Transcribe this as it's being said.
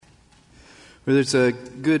Well, there's a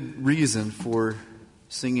good reason for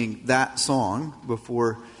singing that song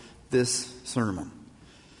before this sermon.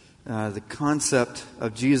 The concept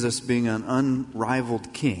of Jesus being an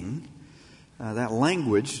unrivaled king, that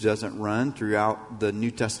language doesn't run throughout the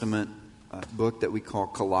New Testament book that we call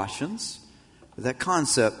Colossians. But that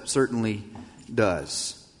concept certainly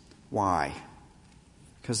does. Why?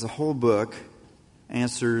 Because the whole book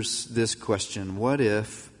answers this question: what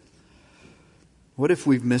if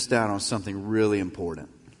we've missed out on something really important?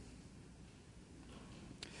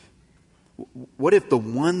 What if the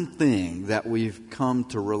one thing that we've come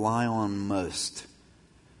to rely on most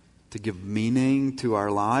to give meaning to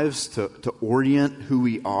our lives, to orient who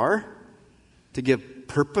we are, to give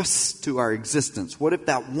purpose to our existence, what if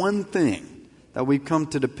that one thing that we've come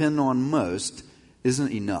to depend on most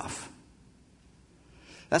isn't enough?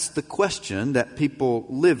 That's the question that people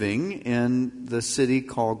living in the city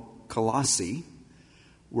called Colossae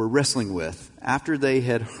were wrestling with after they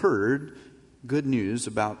had heard good news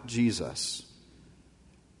about Jesus.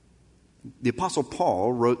 The Apostle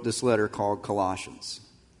Paul wrote this letter called Colossians,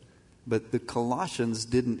 but the Colossians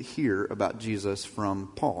didn't hear about Jesus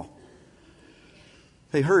from Paul.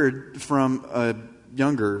 They heard from a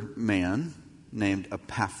younger man named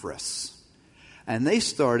Epaphras, and they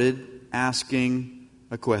started asking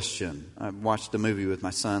a question. I watched a movie with my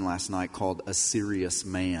son last night called A Serious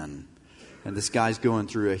Man. And this guy's going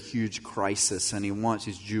through a huge crisis, and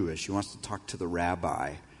he's Jewish. He wants to talk to the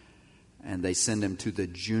rabbi. And they send him to the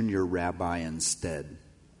junior rabbi instead.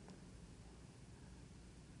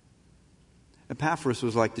 Epaphras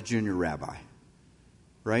was like the junior rabbi,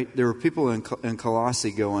 right? There were people in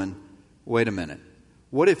Colossae going, wait a minute.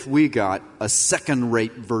 What if we got a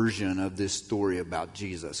second-rate version of this story about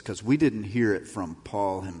Jesus? Because we didn't hear it from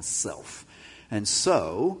Paul himself. And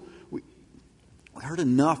so we heard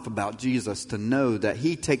enough about Jesus to know that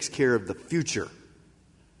he takes care of the future.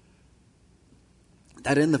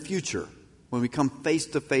 That in the future, when we come face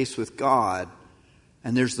to face with God,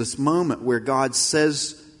 and there's this moment where God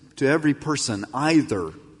says to every person,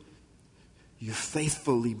 either you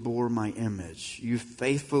faithfully bore my image, you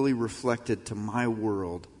faithfully reflected to my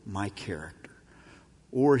world my character,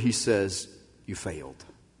 or he says, you failed.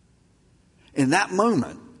 In that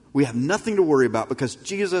moment, we have nothing to worry about because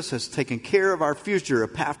Jesus has taken care of our future.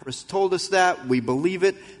 Epaphras told us that. We believe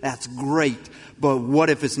it. That's great. But what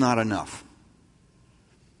if it's not enough?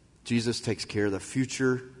 Jesus takes care of the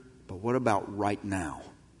future, but what about right now?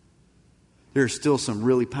 There are still some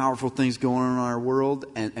really powerful things going on in our world,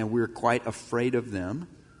 and we're quite afraid of them.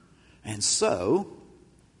 And so,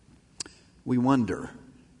 we wonder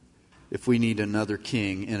if we need another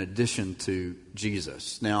king in addition to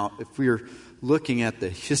Jesus. Now, if we're looking at the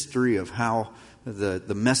history of how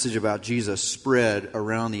the message about Jesus spread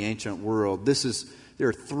around the ancient world, there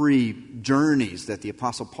are three journeys that the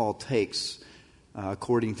Apostle Paul takes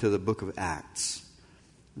according to the book of Acts.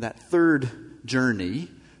 That third journey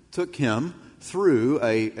took him through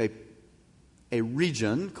a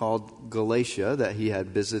region called Galatia that he had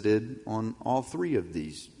visited on all three of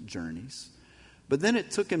these journeys. But then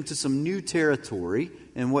it took him to some new territory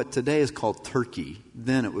in what today is called Turkey.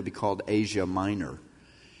 Then it would be called Asia Minor.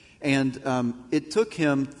 And it took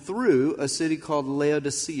him through a city called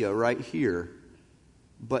Laodicea right here,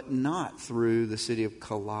 but not through the city of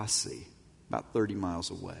Colossae, about 30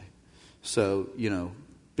 miles away. So,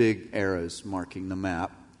 big arrows marking the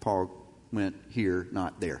map. Paul went here,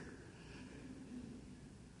 not there.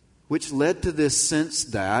 Which led to this sense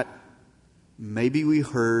that maybe we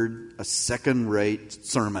heard a second-rate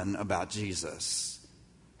sermon about Jesus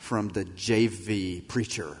from the JV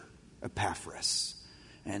preacher, Epaphras.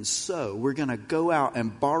 And so we're going to go out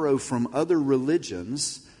and borrow from other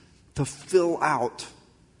religions to fill out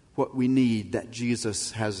what we need that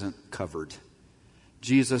Jesus hasn't covered.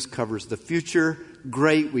 Jesus covers the future.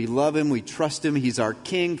 Great, we love him, we trust him, he's our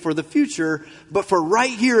king for the future. But for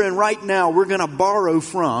right here and right now, we're going to borrow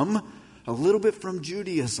from a little bit from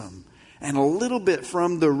Judaism and a little bit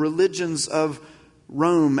from the religions of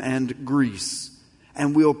Rome and Greece.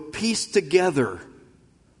 And we'll piece together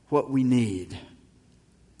what we need.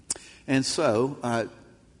 And so,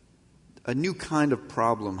 a new kind of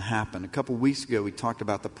problem happened. A couple weeks ago, we talked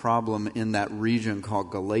about the problem in that region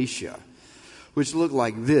called Galatia, which looked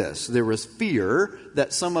like this. There was fear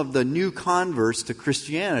that some of the new converts to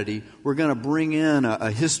Christianity were going to bring in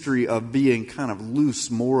a history of being kind of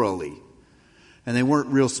loose morally. And they weren't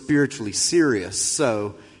real spiritually serious.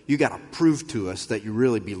 So you got to prove to us that you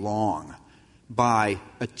really belong by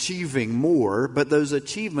achieving more, but those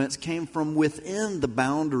achievements came from within the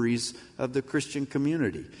boundaries of the Christian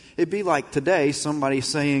community. It'd be like today somebody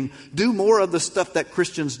saying, do more of the stuff that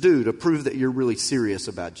Christians do to prove that you're really serious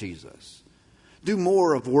about Jesus. Do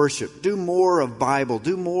more of worship, do more of Bible,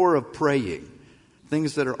 do more of praying.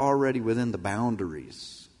 Things that are already within the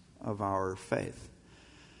boundaries of our faith.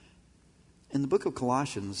 In the book of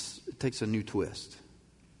Colossians, it takes a new twist.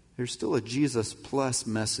 There's still a Jesus plus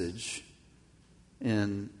message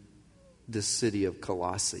in this city of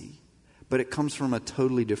Colossae, but it comes from a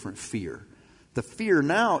totally different fear. The fear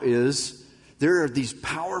now is there are these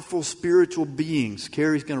powerful spiritual beings.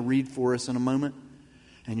 Carrie's going to read for us in a moment,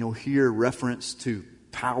 and you'll hear reference to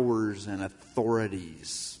powers and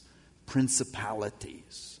authorities,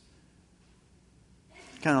 principalities,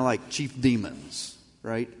 kind of like chief demons,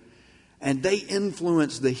 right? And they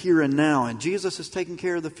influence the here and now, and Jesus is taking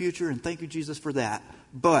care of the future, and thank you, Jesus, for that.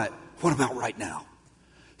 But what about right now?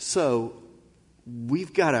 So we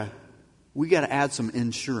got to add some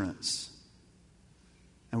insurance.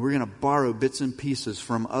 And we're going to borrow bits and pieces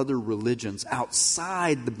from other religions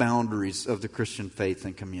outside the boundaries of the Christian faith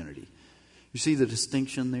and community. You see the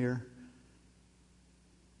distinction there?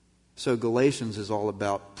 So Galatians is all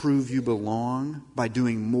about prove you belong by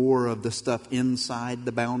doing more of the stuff inside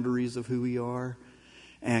the boundaries of who we are.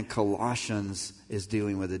 And Colossians is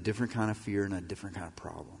dealing with a different kind of fear and a different kind of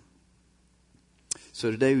problem. So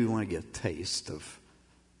today we want to get a taste of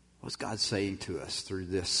what's God saying to us through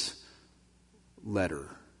this letter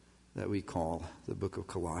that we call the book of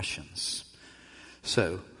Colossians.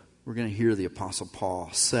 So we're going to hear the Apostle Paul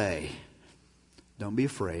say, don't be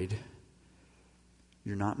afraid.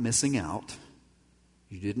 You're not missing out.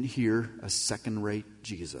 You didn't hear a second-rate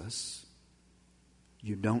Jesus.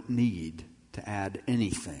 You don't need to add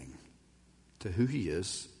anything to who he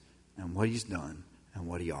is and what he's done and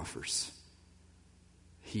what he offers.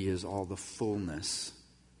 He is all the fullness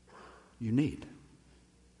you need.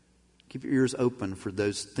 Keep your ears open for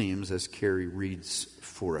those themes as Carrie reads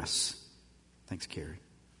for us. Thanks, Carrie.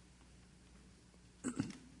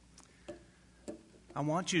 I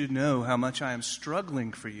want you to know how much I am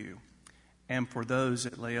struggling for you and for those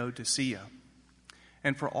at Laodicea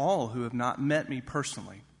and for all who have not met me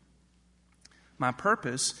personally. My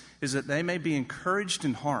purpose is that they may be encouraged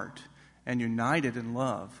in heart and united in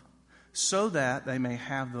love, so that they may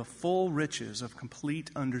have the full riches of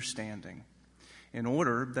complete understanding, in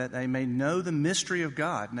order that they may know the mystery of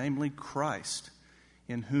God, namely Christ,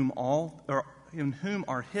 in whom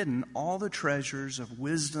are hidden all the treasures of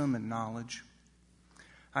wisdom and knowledge.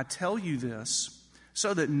 I tell you this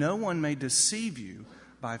so that no one may deceive you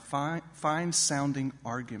by fine-sounding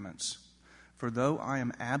arguments. For though I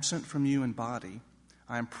am absent from you in body,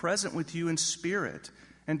 I am present with you in spirit,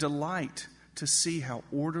 and delight to see how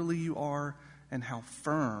orderly you are and how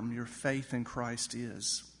firm your faith in Christ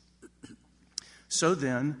is. So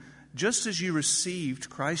then, just as you received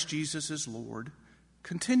Christ Jesus as Lord,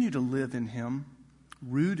 continue to live in him,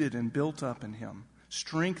 rooted and built up in him,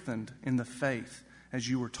 strengthened in the faith as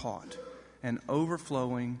you were taught, and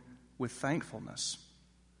overflowing with thankfulness.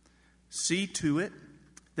 See to it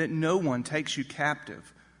that no one takes you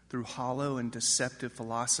captive through hollow and deceptive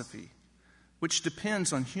philosophy, which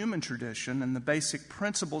depends on human tradition and the basic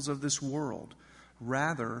principles of this world,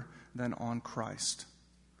 rather than on Christ.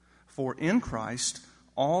 For in Christ,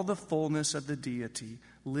 all the fullness of the deity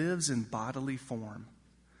lives in bodily form,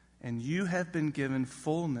 and you have been given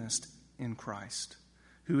fullness in Christ,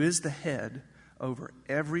 who is the head over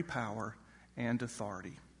every power and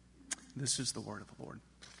authority. This is the word of the Lord.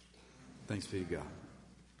 Thanks be to God.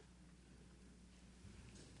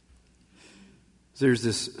 There's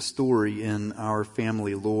this story in our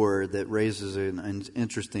family lore that raises an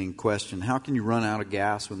interesting question. How can you run out of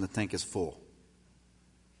gas when the tank is full?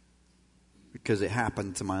 Because it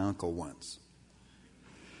happened to my uncle once.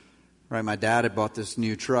 Right, my dad had bought this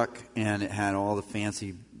new truck, and it had all the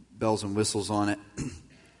fancy bells and whistles on it.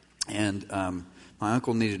 And my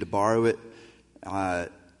uncle needed to borrow it.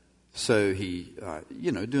 So he,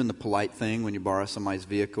 doing the polite thing when you borrow somebody's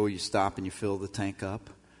vehicle, you stop and you fill the tank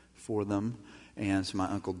up for them. And so my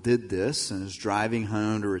uncle did this and was driving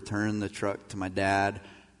home to return the truck to my dad.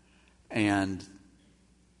 And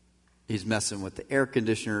he's messing with the air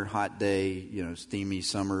conditioner, hot day, steamy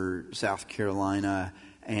summer, South Carolina.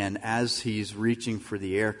 And as he's reaching for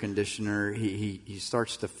the air conditioner, he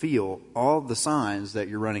starts to feel all the signs that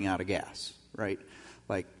you're running out of gas, right?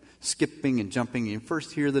 Like skipping and jumping. You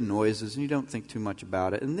first hear the noises and you don't think too much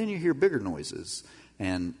about it. And then you hear bigger noises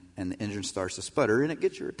and the engine starts to sputter and it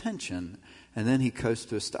gets your attention. And then he coasts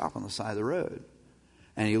to a stop on the side of the road.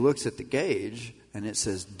 And he looks at the gauge and it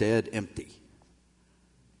says dead empty.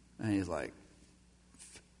 And he's like,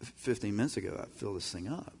 15 minutes ago, I filled this thing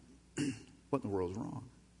up. What in the world's wrong?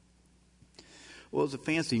 Well, it was a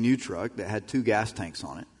fancy new truck that had 2 gas tanks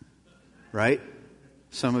on it, right?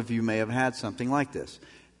 Some of you may have had something like this.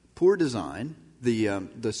 Poor design.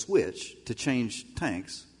 The switch to change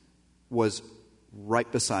tanks was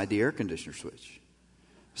right beside the air conditioner switch.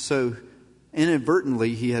 So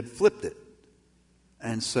inadvertently, he had flipped it.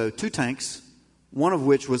 And so 2 tanks, one of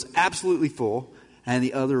which was absolutely full, and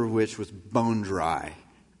the other of which was bone dry.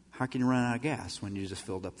 How can you run out of gas when you just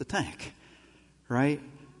filled up the tank? Right?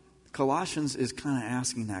 Colossians is kind of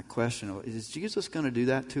asking that question. Is Jesus going to do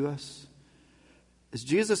that to us? Is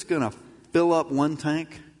Jesus going to fill up one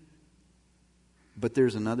tank, but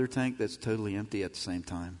there's another tank that's totally empty at the same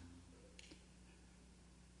time?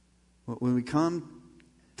 When we come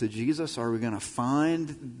to Jesus, are we going to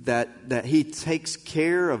find that He takes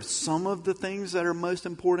care of some of the things that are most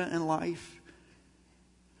important in life?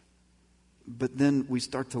 But then we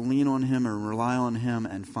start to lean on Him and rely on Him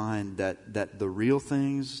and find that the real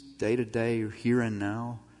things, day to day, here and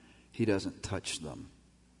now, He doesn't touch them.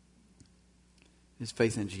 Is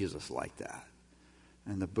faith in Jesus like that?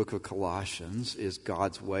 And the book of Colossians is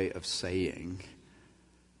God's way of saying,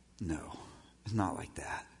 no, it's not like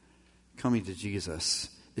that. Coming to Jesus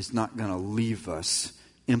is not going to leave us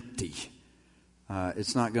empty.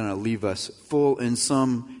 It's not going to leave us full in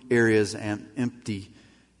some areas and empty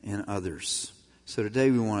in others. So today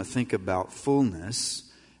we want to think about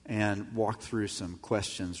fullness and walk through some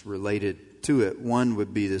questions related to it. One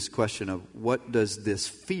would be this question of, what does this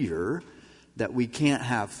fear that we can't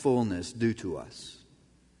have fullness do to us?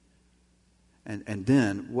 And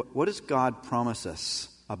then, what does God promise us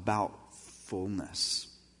about fullness?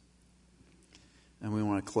 And we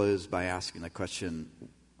want to close by asking the question,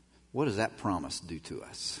 what does that promise do to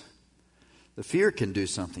us? The fear can do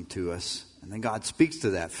something to us, and then God speaks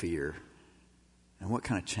to that fear. And what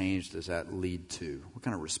kind of change does that lead to? What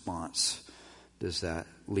kind of response does that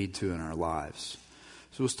lead to in our lives?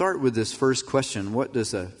 So we'll start with this first question. What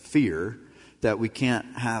does a fear that we can't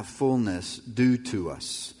have fullness do to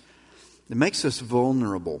us? It makes us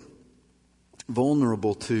vulnerable.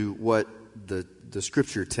 Vulnerable to what the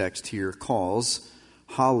scripture text here calls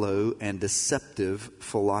hollow and deceptive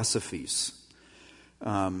philosophies.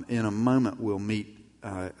 In a moment, we'll meet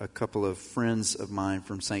a couple of friends of mine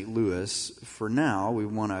from St. Louis. For now, we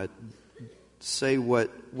want to say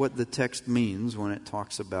what the text means when it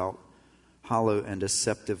talks about hollow and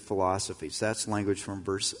deceptive philosophies. That's language from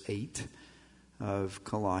verse 8 of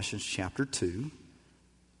Colossians chapter 2.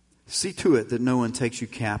 See to it that no one takes you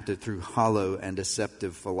captive through hollow and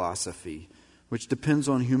deceptive philosophy, which depends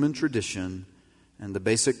on human tradition and the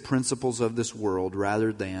basic principles of this world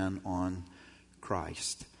rather than on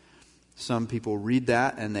Christ. Some people read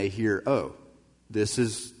that and they hear, oh, this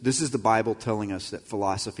is the Bible telling us that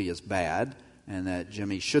philosophy is bad and that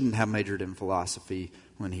Jimmy shouldn't have majored in philosophy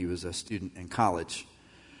when he was a student in college.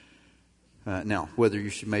 Now, whether you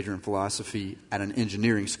should major in philosophy at an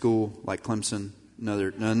engineering school like Clemson,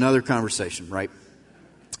 another conversation, right?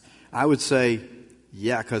 I would say,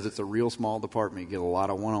 yeah, because it's a real small department. You get a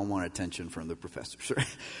lot of one-on-one attention from the professors.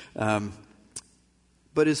 Right?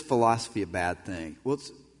 But is philosophy a bad thing? Well,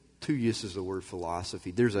 it's 2 uses of the word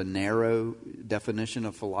philosophy. There's a narrow definition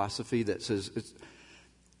of philosophy that says it's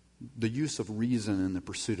the use of reason in the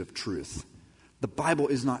pursuit of truth. The Bible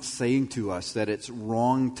is not saying to us that it's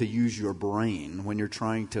wrong to use your brain when you're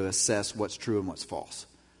trying to assess what's true and what's false.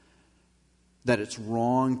 That it's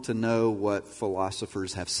wrong to know what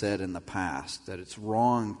philosophers have said in the past. That it's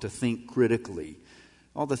wrong to think critically.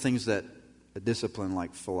 All the things that a discipline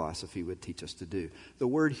like philosophy would teach us to do. The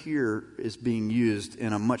word here is being used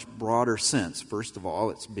in a much broader sense. First of all,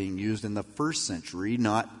 it's being used in the first century,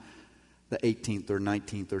 not the 18th or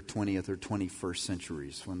 19th or 20th or 21st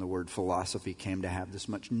centuries, when the word philosophy came to have this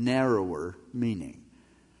much narrower meaning.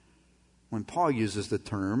 When Paul uses the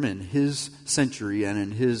term in his century and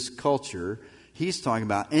in his culture, he's talking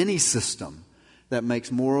about any system that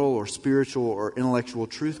makes moral or spiritual or intellectual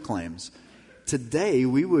truth claims. Today,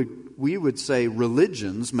 we would say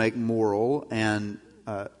religions make moral and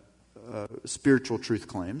spiritual truth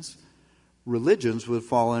claims. Religions would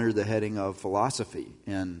fall under the heading of philosophy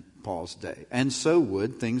in Paul's day. And so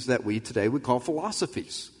would things that we today would call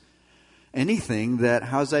philosophies. Anything that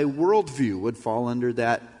has a worldview would fall under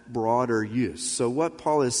that broader use. So what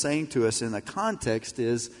Paul is saying to us in the context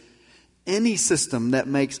is any system that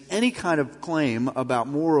makes any kind of claim about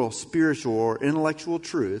moral, spiritual, or intellectual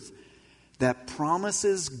truth that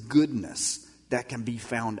promises goodness that can be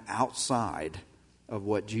found outside of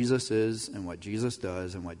what Jesus is and what Jesus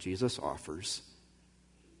does and what Jesus offers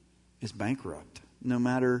is bankrupt. no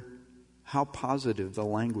matter how positive the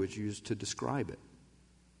language used to describe it.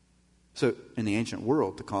 So in the ancient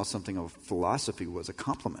world, to call something a philosophy was a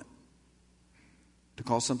compliment. To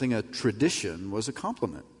call something a tradition was a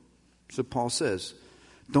compliment. So Paul says,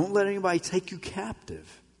 don't let anybody take you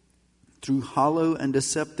captive through hollow and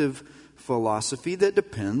deceptive philosophy that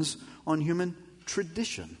depends on human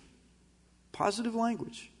tradition. Positive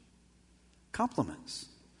language. Compliments.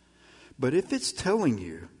 But if it's telling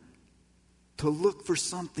you to look for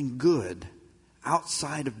something good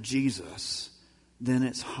outside of Jesus, then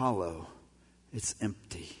it's hollow, it's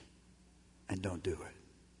empty, and don't do it.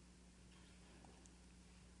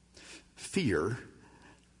 Fear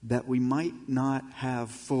that we might not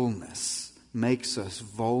have fullness makes us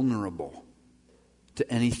vulnerable to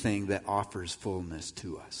anything that offers fullness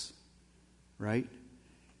to us. Right?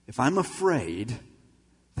 If I'm afraid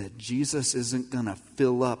that Jesus isn't going to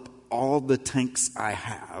fill up all the tanks I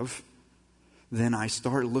have, then I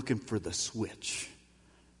start looking for the switch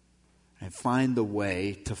and find the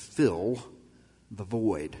way to fill the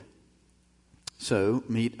void. So,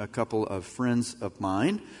 meet a couple of friends of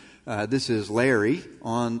mine. This is Larry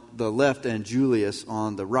on the left and Julius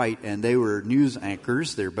on the right, and they were news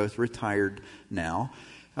anchors. They're both retired now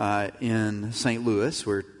in St. Louis,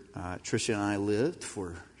 where Tricia and I lived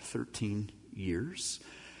for 13 years.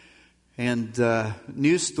 And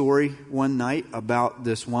news story one night about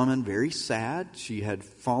this woman, very sad. She had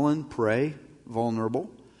fallen prey,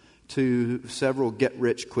 vulnerable, to several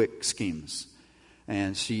get-rich-quick schemes.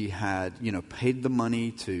 And she had, paid the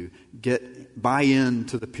money to buy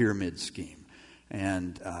into the pyramid scheme.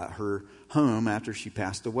 And her home, after she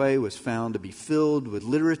passed away, was found to be filled with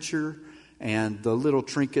literature and the little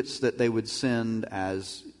trinkets that they would send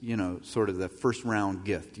as, sort of the first round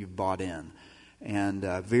gift you bought in. And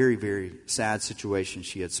a very, very sad situation.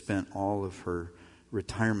 She had spent all of her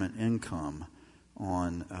retirement income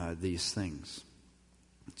on these things.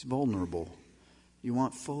 It's vulnerable. You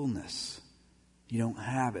want fullness. You don't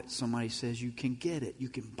have it. Somebody says you can get it. You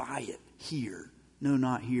can buy it here. No,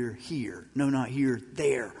 not here. Here. No, not here.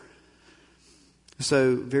 There.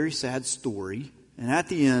 So, very sad story. And at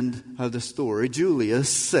the end of the story, Julius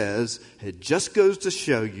says, it just goes to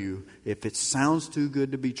show you, if it sounds too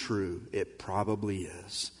good to be true, it probably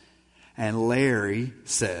is. And Larry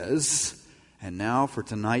says, and now for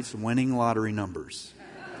tonight's winning lottery numbers.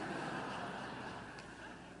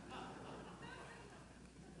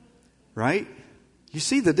 Right? You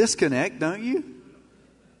see the disconnect, don't you?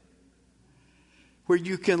 Where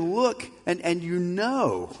you can look and you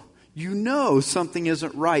know something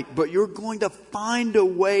isn't right, but you're going to find a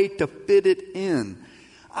way to fit it in.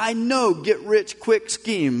 I know get-rich-quick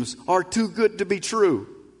schemes are too good to be true.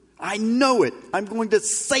 I know it. I'm going to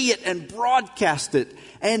say it and broadcast it.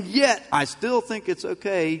 And yet, I still think it's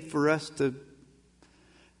okay for us to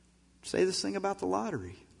say this thing about the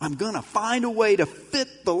lottery. I'm going to find a way to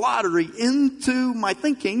fit the lottery into my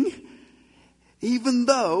thinking, even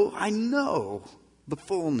though I know the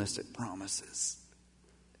fullness it promises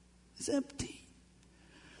is empty.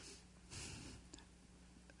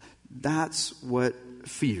 That's what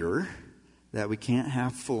fear that we can't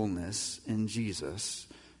have fullness in Jesus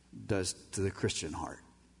does to the Christian heart.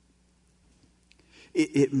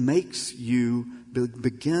 It makes you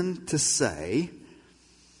begin to say,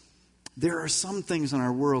 there are some things in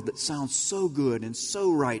our world that sound so good and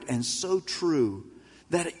so right and so true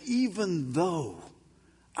that even though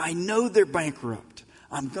I know they're bankrupt,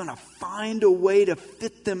 I'm going to find a way to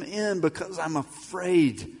fit them in because I'm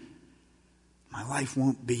afraid my life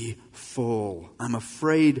won't be full. I'm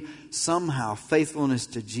afraid somehow faithfulness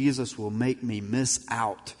to Jesus will make me miss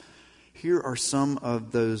out. Here are some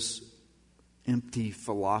of those empty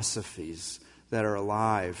philosophies that are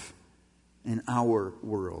alive in our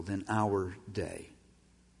world, in our day.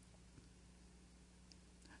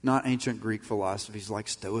 Not ancient Greek philosophies like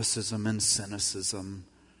Stoicism and Cynicism.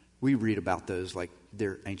 We read about those like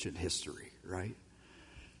they're ancient history, right?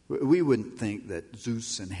 We wouldn't think that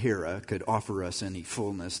Zeus and Hera could offer us any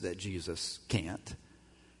fullness that Jesus can't.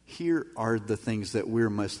 Here are the things that we're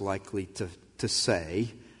most likely to say.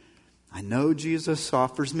 I know Jesus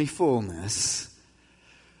offers me fullness,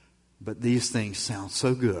 but these things sound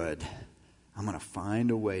so good. I'm going to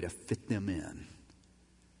find a way to fit them in.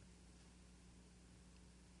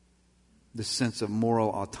 The sense of moral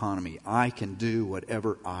autonomy. I can do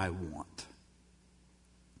whatever I want.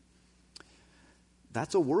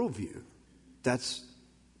 That's a worldview. That's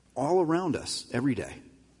all around us every day.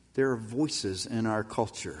 There are voices in our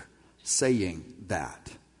culture saying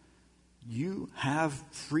that. You have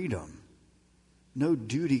freedom. No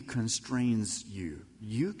duty constrains you.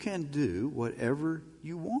 You can do whatever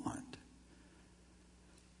you want.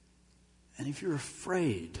 And if you're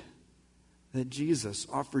afraid that Jesus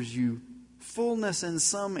offers you fullness in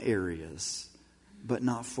some areas, but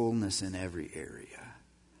not fullness in every area,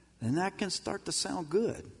 then that can start to sound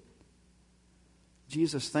good.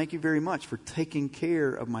 Jesus, thank you very much for taking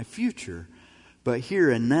care of my future, but here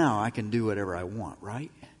and now I can do whatever I want, right?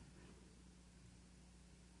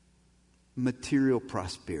 Material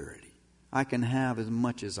prosperity. I can have as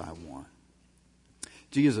much as I want.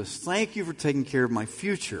 Jesus, thank you for taking care of my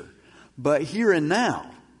future, but here and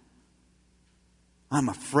now, I'm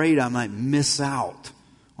afraid I might miss out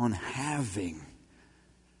on having.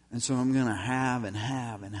 And so I'm going to have and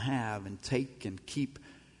have and have and take and keep.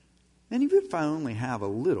 And even if I only have a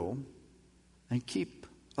little and keep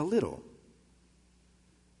a little,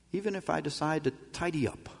 even if I decide to tidy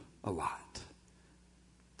up a lot,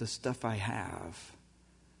 the stuff I have,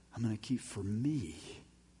 I'm going to keep for me.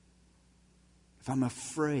 If I'm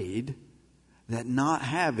afraid that not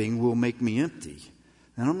having will make me empty,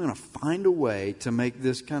 then I'm going to find a way to make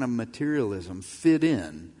this kind of materialism fit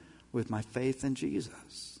in with my faith in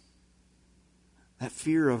Jesus. That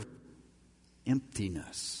fear of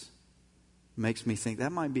emptiness makes me think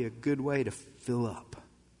that might be a good way to fill up.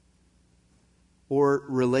 Or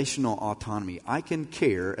relational autonomy. I can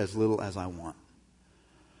care as little as I want.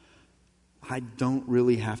 I don't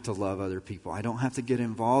really have to love other people. I don't have to get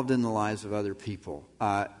involved in the lives of other people.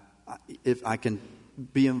 If I can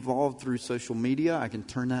be involved through social media, I can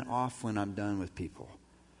turn that off when I'm done with people.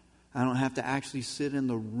 I don't have to actually sit in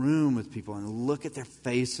the room with people and look at their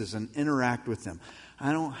faces and interact with them.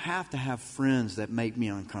 I don't have to have friends that make me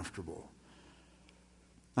uncomfortable.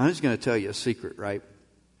 I'm just going to tell you a secret, right?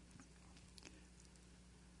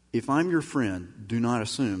 If I'm your friend, do not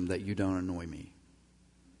assume that you don't annoy me.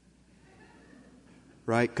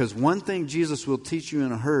 Right? Because one thing Jesus will teach you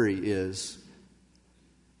in a hurry is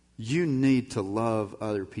you need to love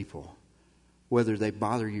other people, whether they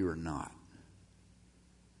bother you or not.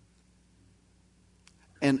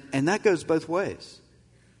 And that goes both ways.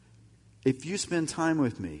 If you spend time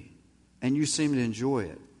with me and you seem to enjoy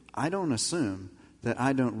it, I don't assume that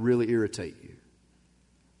I don't really irritate you.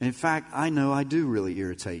 In fact, I know I do really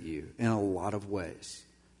irritate you in a lot of ways.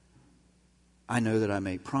 I know that I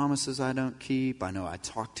make promises I don't keep. I know I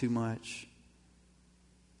talk too much.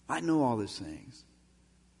 I know all those things.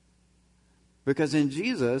 Because in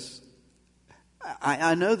Jesus,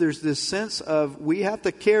 I know there's this sense of we have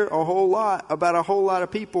to care a whole lot about a whole lot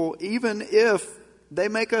of people, even if they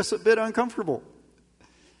make us a bit uncomfortable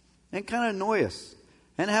and kind of annoy us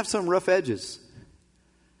and have some rough edges.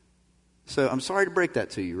 So I'm sorry to break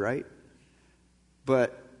that to you, right?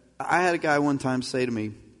 But I had a guy one time say to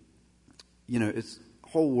me, the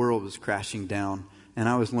whole world was crashing down, and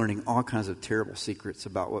I was learning all kinds of terrible secrets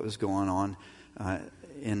about what was going on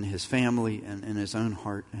in his family and in his own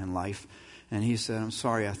heart and life. And he said, I'm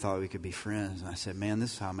sorry, I thought we could be friends. And I said, man,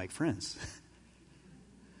 this is how I make friends.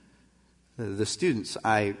 The students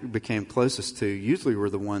I became closest to usually were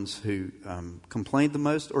the ones who complained the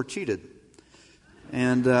most or cheated.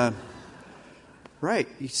 And, right.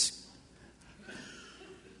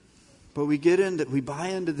 But we buy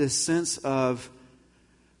into this sense of,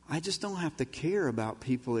 I just don't have to care about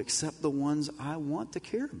people except the ones I want to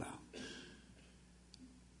care about.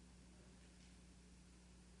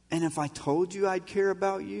 And if I told you I'd care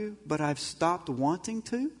about you, but I've stopped wanting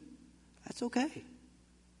to, that's okay.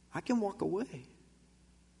 I can walk away.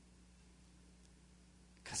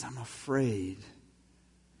 Because I'm afraid.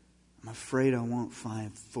 I'm afraid I won't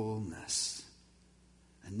find fullness.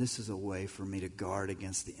 And this is a way for me to guard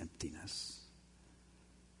against the emptiness.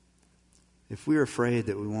 If we're afraid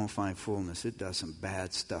that we won't find fullness, it does some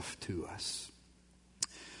bad stuff to us.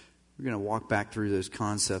 We're going to walk back through those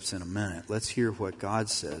concepts in a minute. Let's hear what God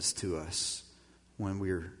says to us when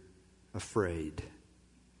we're afraid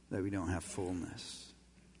that we don't have fullness.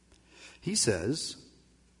 He says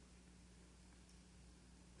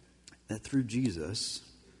that through Jesus,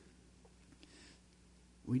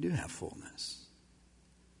 we do have fullness.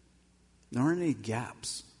 There aren't any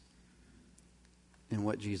gaps in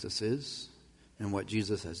what Jesus is and what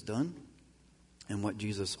Jesus has done and what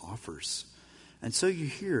Jesus offers. And so you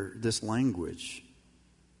hear this language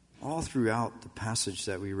all throughout the passage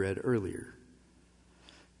that we read earlier.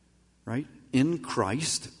 Right? In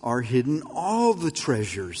Christ are hidden all the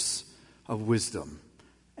treasures of wisdom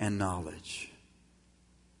and knowledge.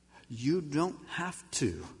 You don't have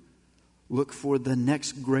to look for the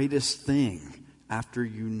next greatest thing after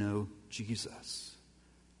you know Jesus.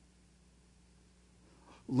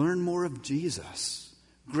 Learn more of Jesus.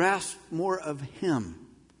 Grasp more of Him.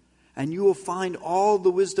 And you will find all the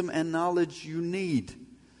wisdom and knowledge you need.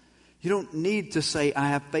 You don't need to say, I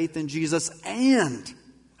have faith in Jesus and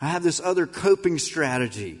I have this other coping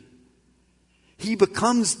strategy. He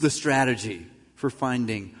becomes the strategy for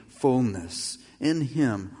finding fullness. In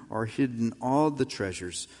Him are hidden all the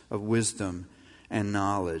treasures of wisdom and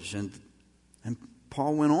knowledge. And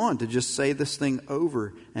Paul went on to just say this thing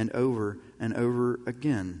over and over and over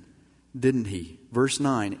again, didn't he? Verse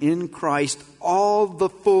 9, in Christ all the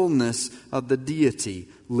fullness of the deity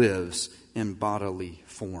lives in bodily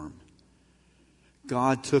form.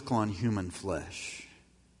 God took on human flesh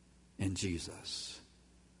in Jesus.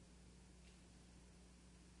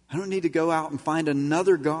 I don't need to go out and find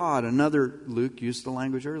another God, another, Luke used the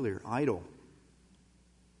language earlier, idol,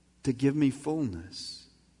 to give me fullness.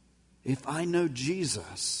 If I know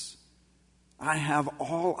Jesus, I have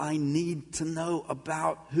all I need to know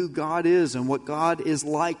about who God is and what God is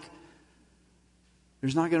like.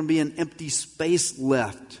 There's not going to be an empty space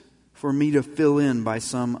left for me to fill in by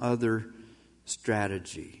some other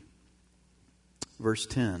strategy. Verse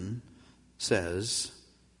 10 says,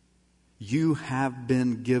 you have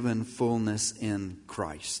been given fullness in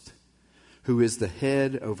Christ, who is the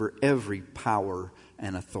head over every power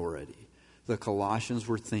and authority. The Colossians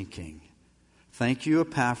were thinking, thank you,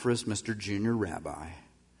 Epaphras, Mr. Junior Rabbi,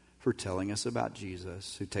 for telling us about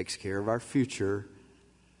Jesus, who takes care of our future.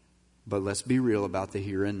 But let's be real about the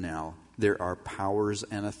here and now. There are powers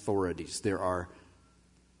and authorities. There are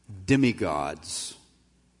demigods,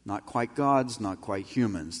 not quite gods, not quite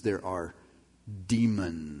humans. There are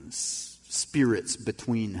demons, spirits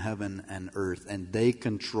between heaven and earth, and they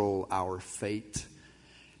control our fate.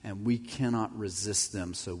 And we cannot resist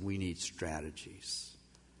them, so we need strategies.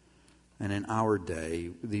 And in our day,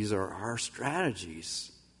 these are our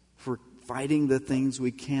strategies for fighting the things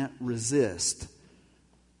we can't resist.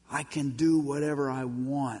 I can do whatever I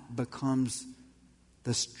want becomes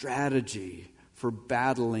the strategy for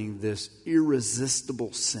battling this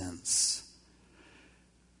irresistible sense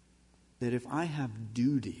that if I have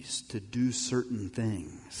duties to do certain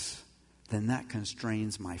things, then that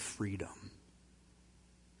constrains my freedom.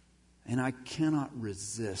 And I cannot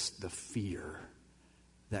resist the fear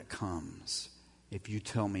that comes if you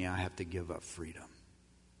tell me I have to give up freedom.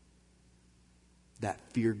 That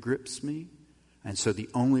fear grips me, and so the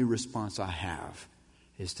only response I have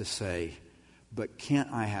is to say, but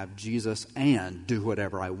can't I have Jesus and do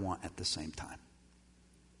whatever I want at the same time?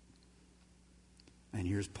 And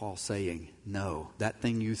here's Paul saying, no, that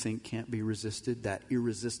thing you think can't be resisted, that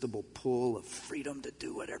irresistible pull of freedom to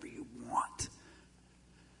do whatever you want,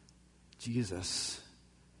 Jesus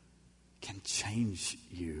can change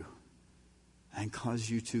you and cause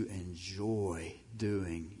you to enjoy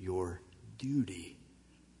doing your duty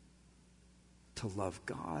to love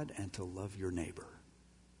God and to love your neighbor.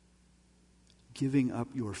 Giving up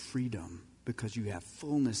your freedom because you have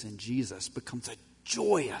fullness in Jesus becomes a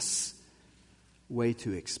joyous way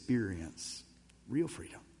to experience real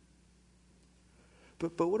freedom.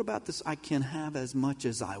 But what about this, I can have as much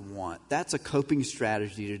as I want? That's a coping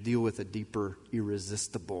strategy to deal with a deeper,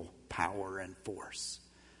 irresistible power and force.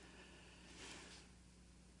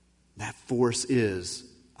 That force is,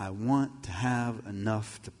 I want to have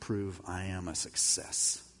enough to prove I am a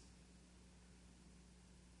success.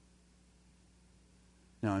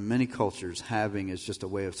 Now, in many cultures, having is just a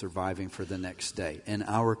way of surviving for the next day. In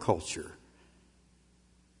our culture,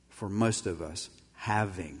 for most of us,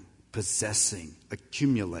 having, possessing,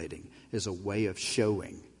 accumulating is a way of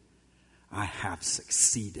showing I have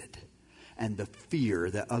succeeded. And the fear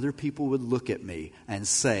that other people would look at me and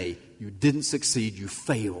say, you didn't succeed, you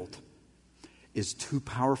failed, is too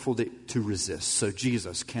powerful to resist. So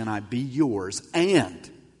Jesus, can I be yours and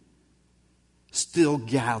still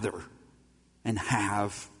gather and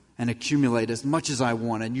have and accumulate as much as I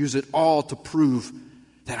want and use it all to prove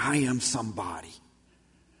that I am somebody?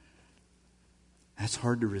 That's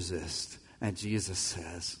hard to resist. And Jesus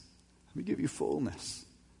says, let me give you fullness.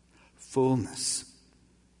 Fullness.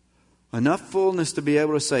 Enough fullness to be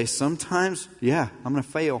able to say, sometimes, yeah, I'm going to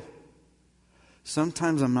fail.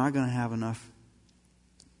 Sometimes I'm not going to have enough.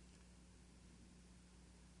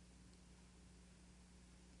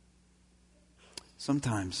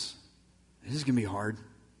 Sometimes this is going to be hard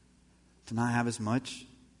to not have as much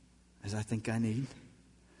as I think I need.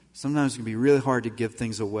 Sometimes it's going to be really hard to give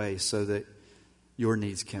things away so that your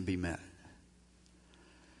needs can be met.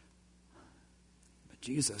 But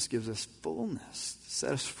Jesus gives us fullness to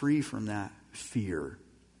set us free from that fear,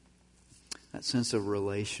 that sense of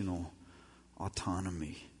relational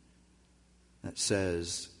autonomy that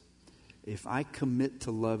says, if I commit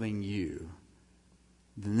to loving you,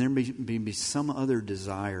 then there may be some other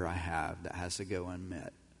desire I have that has to go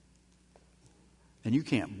unmet. And you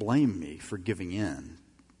can't blame me for giving in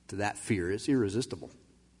to that fear. It's irresistible.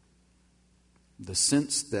 The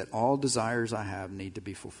sense that all desires I have need to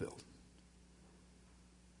be fulfilled.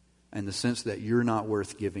 And the sense that you're not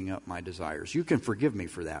worth giving up my desires. You can forgive me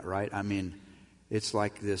for that, right? I mean, it's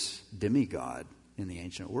like this demigod in the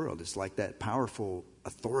ancient world. It's like that powerful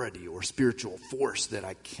authority or spiritual force that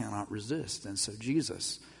I cannot resist. And so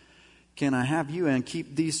Jesus, can I have you and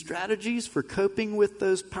keep these strategies for coping with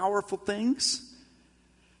those powerful things?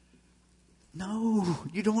 No,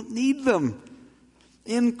 you don't need them.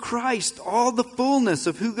 In Christ, all the fullness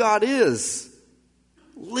of who God is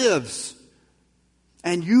lives.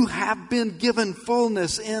 And you have been given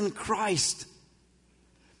fullness in Christ.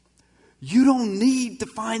 You don't need to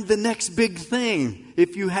find the next big thing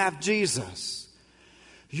if you have Jesus.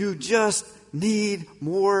 You just need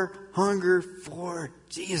more hunger for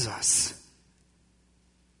Jesus.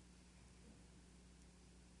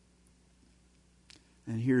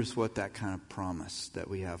 And here's what that kind of promise that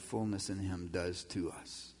we have fullness in Him does to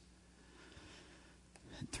us.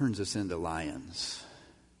 It turns us into lions.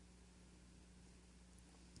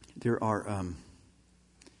 There are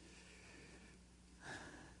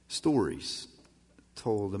stories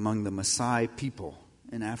told among the Maasai people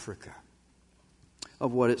in Africa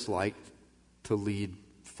of what it's like to lead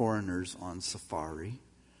foreigners on safari.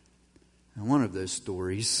 And one of those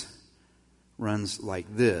stories runs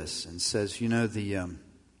like this and says, you know, the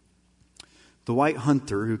white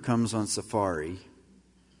hunter who comes on safari,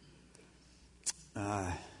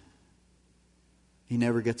 he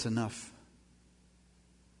never gets enough.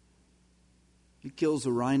 He kills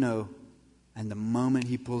a rhino, and the moment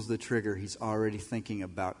he pulls the trigger, he's already thinking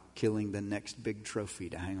about killing the next big trophy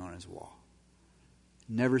to hang on his wall.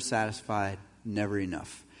 Never satisfied, never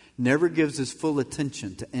enough. Never gives his full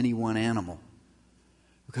attention to any one animal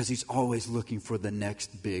because he's always looking for the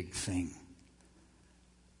next big thing.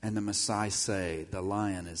 And the Maasai say, the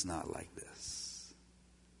lion is not like this.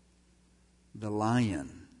 The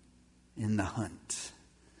lion in the hunt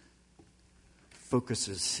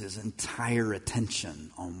focuses his entire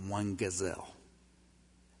attention on one gazelle.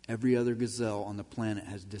 Every other gazelle on the planet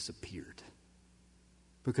has disappeared.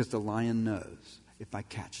 Because the lion knows, if I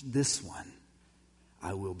catch this one,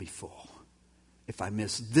 I will be full. If I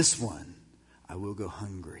miss this one, I will go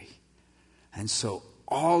hungry. And so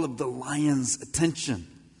all of the lion's attention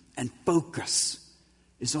and focus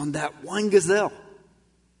is on that one gazelle.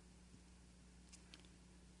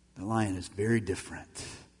 The lion is very different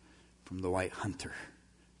from the white hunter,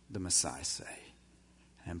 the Maasai say.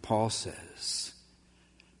 And Paul says,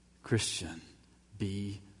 Christian,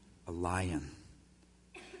 be a lion.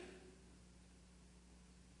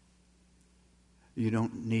 You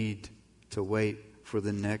don't need to wait for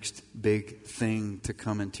the next big thing to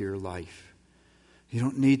come into your life. You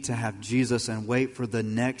don't need to have Jesus and wait for the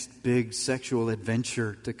next big sexual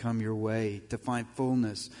adventure to come your way to find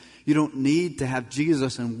fullness. You don't need to have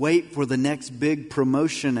Jesus and wait for the next big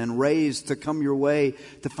promotion and raise to come your way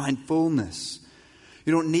to find fullness.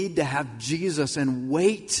 You don't need to have Jesus and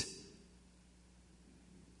wait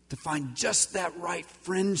to find just that right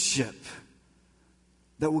friendship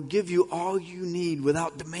that will give you all you need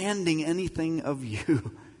without demanding anything of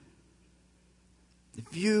you.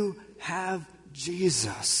 If you have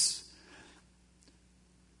Jesus,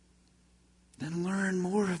 then learn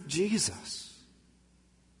more of Jesus.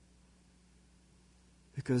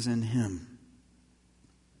 Because in Him,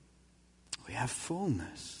 we have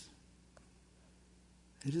fullness.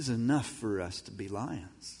 It is enough for us to be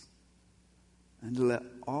lions and to let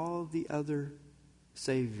all the other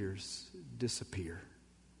saviors disappear.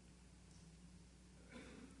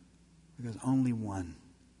 Because only one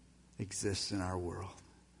exists in our world.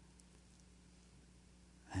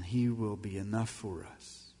 And He will be enough for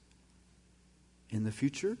us in the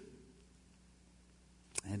future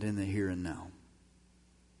and in the here and now.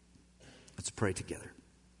 Let's pray together.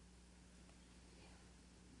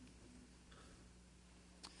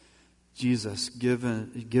 Jesus, give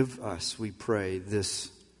us, we pray, the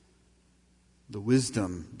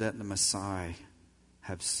wisdom that the Messiah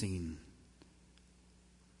have seen.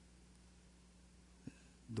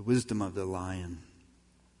 The wisdom of the lion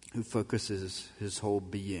who focuses his whole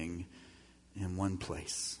being in one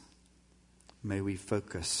place. May we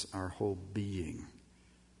focus our whole being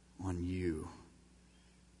on You.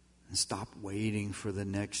 And stop waiting for the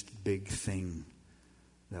next big thing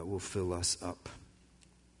that will fill us up.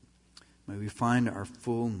 May we find our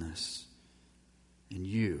fullness in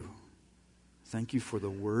You. Thank You for the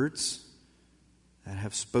words that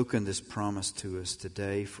have spoken this promise to us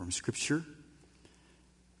today from Scripture.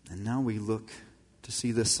 And now we look to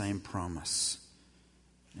see the same promise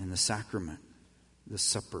in the sacrament the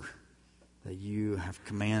supper that you have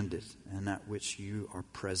commanded and at which you are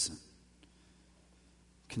present.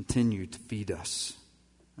 Continue to feed us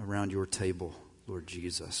around your table, Lord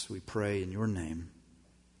Jesus. We pray in your name.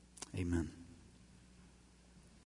 Amen.